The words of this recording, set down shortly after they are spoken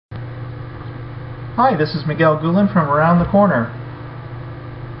Hi, this is Miguel Gulen from Around the Corner.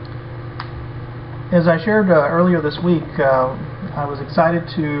 As I shared earlier this week, I was excited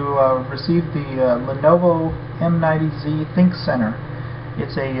to receive the Lenovo M90z ThinkCentre.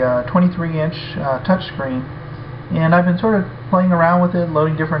 It's a 23-inch touchscreen, and I've been sort of playing around with it,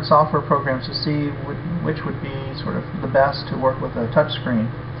 loading different software programs to see which would be sort of the best to work with a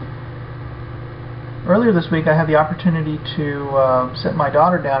touchscreen. Earlier this week I had the opportunity to sit my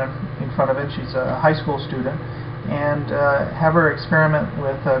daughter down in front of it. She's a high school student, and have her experiment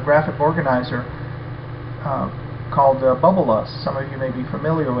with a graphic organizer called Bubbleless. Some of you may be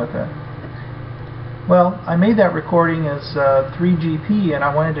familiar with it. Well, I made that recording as 3GP, and I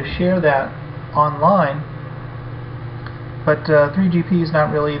wanted to share that online, but 3GP is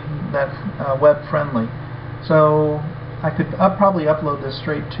not really that web friendly. So I could probably upload this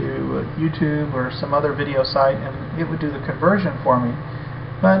straight to YouTube or some other video site, and it would do the conversion for me.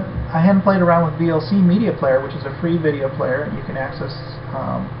 But I hadn't played around with VLC Media Player, which is a free video player. You can access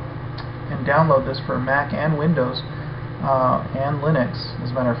and download this for Mac and Windows and Linux, as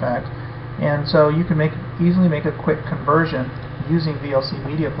a matter of fact. And so you can easily make a quick conversion using VLC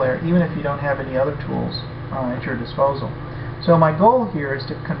Media Player, even if you don't have any other tools at your disposal. So my goal here is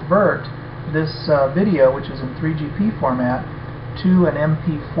to convert this video, which is in 3GP format, to an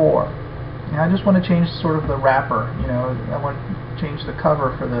MP4. And I just want to change sort of the wrapper. I want to change the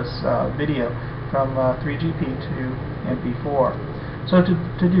cover for this video from 3GP to MP4. So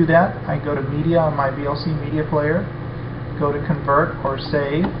to do that, I go to Media on my VLC Media Player, go to Convert or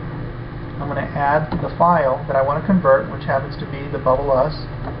Save. I'm going to add the file that I want to convert, which happens to be the Bubbleless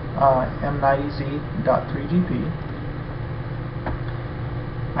M90z .3GP.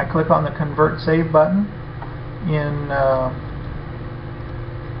 I click on the Convert Save button in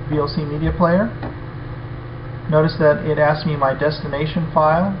VLC Media Player. Notice that it asks me my destination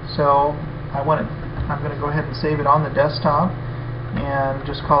file, so I'm going to go ahead and save it on the desktop and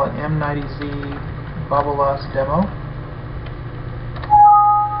just call it M90z Bubbleless Demo.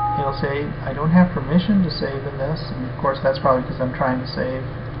 It'll say I don't have permission to save in this, and of course that's probably because I'm trying to save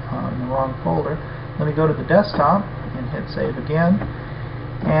in the wrong folder. Let me go to the desktop and hit Save again.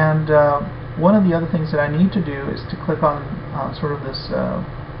 And one of the other things that I need to do is to click on sort of this,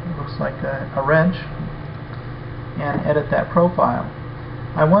 looks like a wrench, and edit that profile.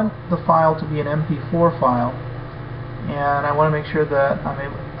 I want the file to be an MP4 file, and I want to make sure that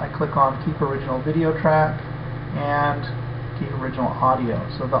I click on Keep Original Video Track and Keep Original Audio.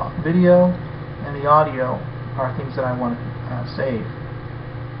 So the video and the audio are things that I want to save.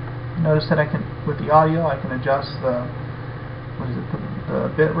 Notice that with the audio, I can adjust the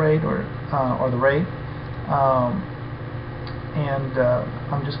bit rate or the rate, and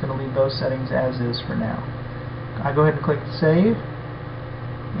I'm just going to leave those settings as is for now. I go ahead and click Save,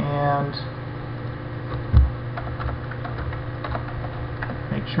 and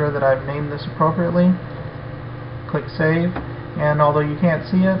make sure that I've named this appropriately. Click Save, and although you can't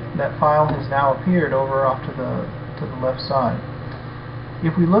see it, that file has now appeared over off to the left side.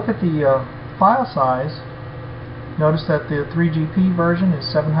 If we look at the file size, notice that the 3GP version is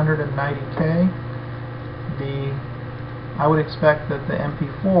 790K. I would expect that the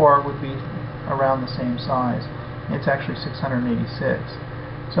MP4 would be around the same size. It's actually 686.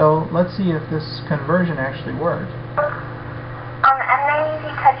 So let's see if this conversion actually worked. On the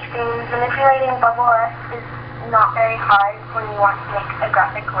M90z touchscreen, manipulating Bubbleless is not very hard when you want to make a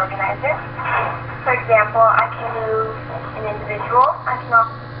graphic organizer. For example, I can move an individual.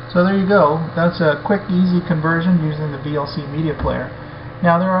 So there you go. That's a quick, easy conversion using the VLC Media Player.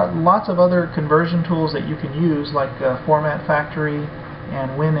 Now there are lots of other conversion tools that you can use, like Format Factory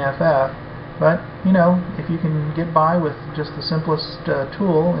and WinFF, but if you can get by with just the simplest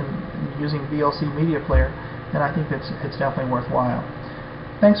tool and using VLC Media Player, then I think it's definitely worthwhile.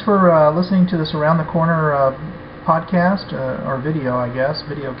 Thanks for listening to this Around the Corner podcast, or video, I guess,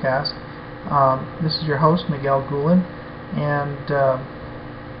 videocast. This is your host, Miguel Gulen, and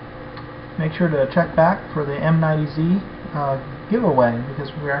make sure to check back for the M90z giveaway,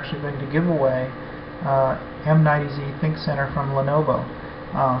 because we're actually going to give away M90z ThinkCentre from Lenovo.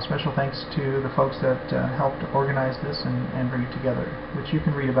 Special thanks to the folks that helped organize this and bring it together, which you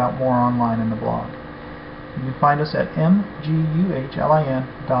can read about more online in the blog. You can find us at mguhlin.org.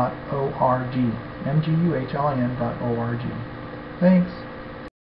 mguhlin.org. Thanks.